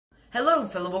Hello,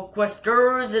 fellow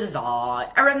BookQuesters, it is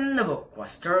I, Aaron the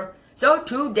BookQuester. So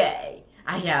today,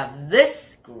 I have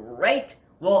this great,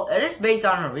 it is based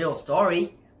on a real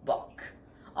story, book.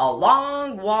 A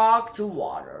Long Walk to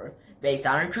Water, based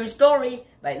on a true story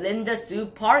by Linda Sue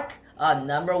Park, a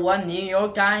 #1 New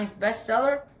York Times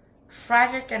bestseller.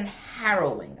 Tragic and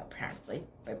harrowing, apparently,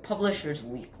 by Publishers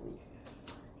Weekly.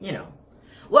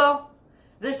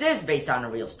 This is based on a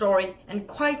real story, and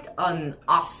quite an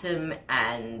awesome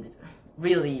and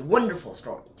really wonderful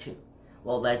story, too.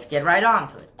 Well, let's get right on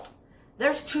to it.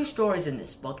 There's 2 stories in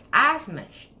this book, as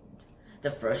mentioned.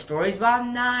 The first story is about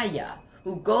Naya,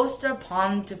 who goes to a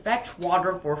pond to fetch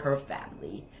water for her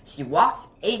family. She walks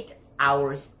 8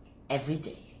 hours every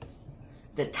day.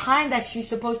 The time that she's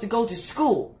supposed to go to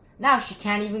school, now she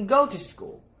can't even go to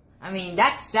school. I mean,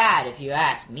 that's sad if you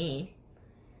ask me.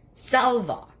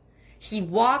 Salva. He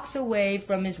walks away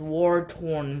from his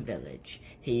war-torn village.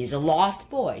 He's a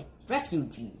lost boy,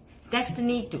 refugee,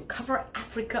 destined to cover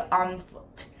Africa on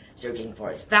foot, searching for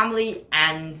his family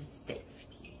and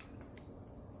safety.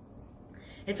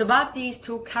 It's about these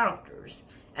 2 characters,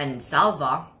 and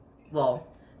Salva, the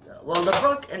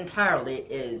book entirely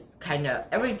is kind of,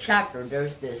 every chapter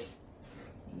there's this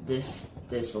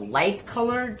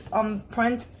light-colored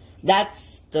print.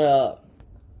 That's the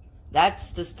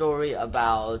story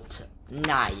about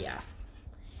Naya.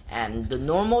 And the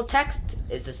normal text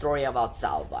is the story about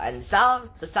Salva. And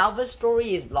the Salva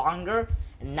story is longer,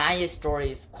 and Naya's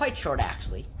story is quite short,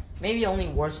 actually. Maybe only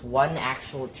worth 1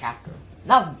 actual chapter.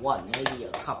 Not 1, maybe a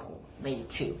couple, maybe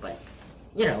 2, but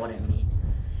you know what I mean.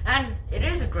 And it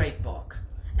is a great book.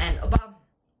 And about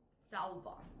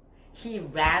Salva, he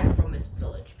ran from his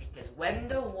village because when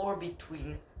the war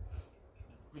between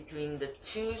the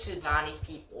 2 Sudanese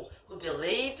people who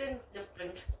believed in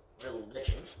different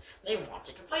religions, they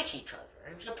wanted to fight each other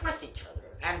and suppress each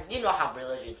other. And you know how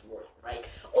religions work, right?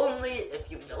 Only if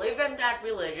you believe in that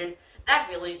religion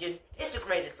is the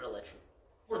greatest religion.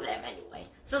 For them, anyway.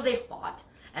 So they fought,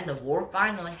 and the war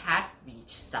finally had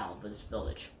reached Salva's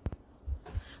village.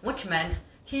 Which meant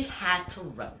he had to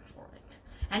run for it.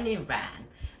 And he ran,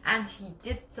 and he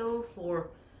did so for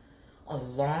a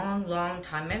long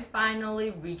time, and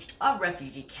finally reached a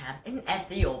refugee camp in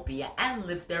Ethiopia and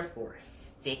lived there for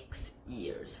 6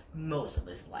 years, most of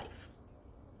his life.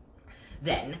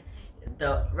 Then,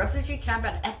 the refugee camp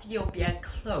at Ethiopia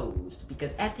closed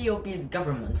because Ethiopia's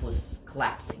government was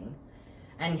collapsing,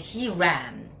 and he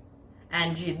ran,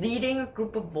 and leading a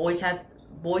group of boys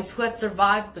who had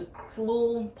survived the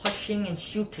cruel pushing and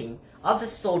shooting of the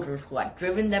soldiers who had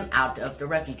driven them out of the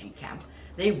refugee camp.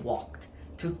 They walked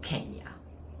to Kenya,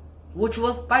 which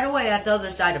was, by the way, at the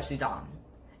other side of Sudan.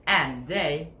 And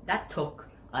that took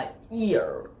a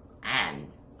year and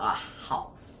a half.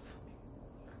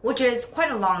 Which is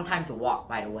quite a long time to walk,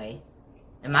 by the way,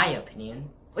 in my opinion.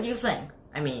 What do you think?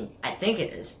 I mean, I think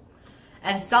it is.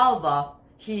 And Salva,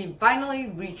 he finally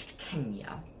reached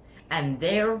Kenya, and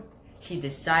there he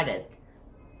decided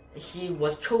he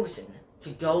was chosen to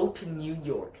go to New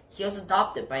York. He was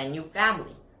adopted by a new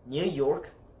family, New York,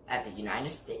 at the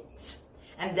United States.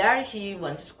 And there he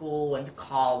went to school, went to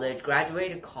college,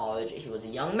 graduated college. He was a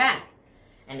young man.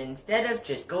 And instead of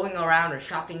just going around on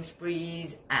shopping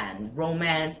sprees and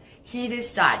romance, he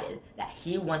decided that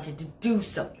he wanted to do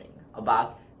something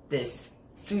about this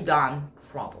Sudan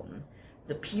problem.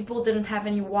 The people didn't have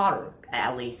any water,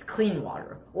 at least clean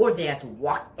water, or they had to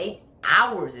walk 8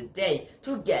 hours a day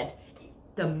to get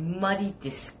the muddy,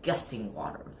 disgusting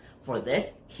water. For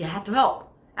this, he had to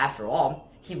help. After all,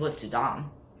 he was Sudan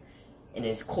in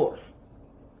his core.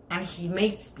 And he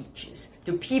made speeches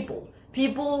to people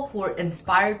who were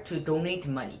inspired to donate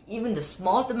money, even the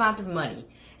smallest amount of money.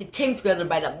 It came together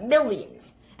by the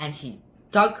millions, and he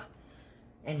dug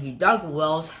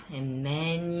wells in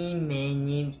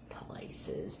many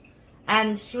places.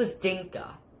 And he was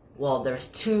Dinka. Well, there's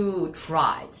 2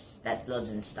 tribes that lives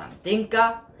in Sudan,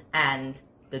 Dinka and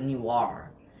the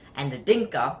Nuer. And the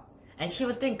Dinka, and he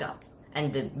was Dinka,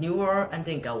 and the Nuer and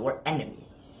Dinka were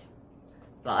enemies.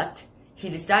 But he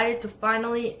decided to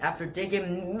finally, after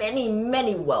digging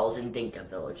many wells in Dinka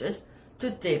villages,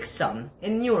 to dig some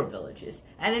in Nuer villages.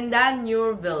 And in that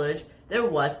Nuer village, there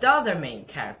was the other main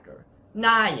character,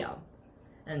 Naya.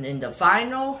 And in the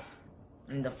final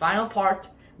part,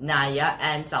 Naya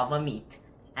and Salva meet,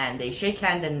 and they shake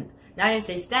hands, and Naya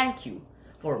says thank you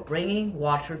for bringing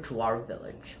water to our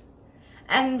village.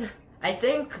 And I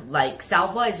think,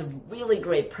 Salva is a really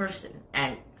great person,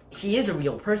 and he is a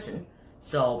real person,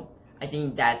 so I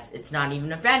think it's not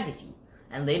even a fantasy.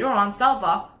 And later on,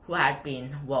 Salva, who had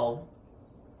been,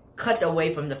 cut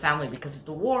away from the family because of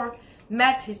the war,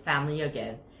 met his family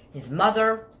again. His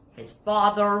mother, his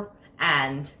father,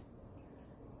 and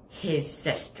his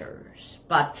sisters.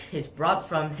 But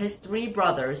from his 3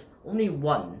 brothers, only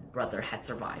 1 brother had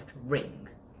survived, Ring.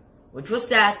 Which was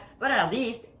sad, but at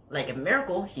least, like a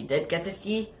miracle, he did get to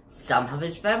see some of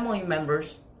his family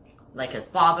members. Like his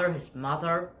father, his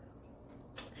mother,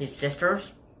 his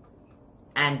sisters,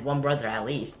 and 1 brother at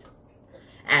least.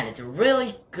 And it's a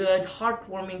really good,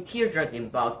 heartwarming, tear-jerking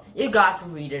book. You got to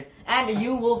read it, and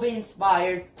you will be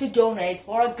inspired to donate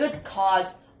for a good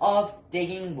cause of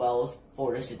digging wells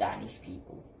for the Sudanese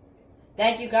people.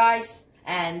 Thank you guys,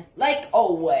 and like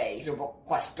always, your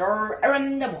BookQuester,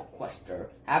 Aaron the BookQuester.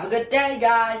 Have a good day,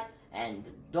 guys, and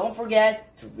don't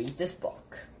forget to read this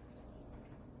book.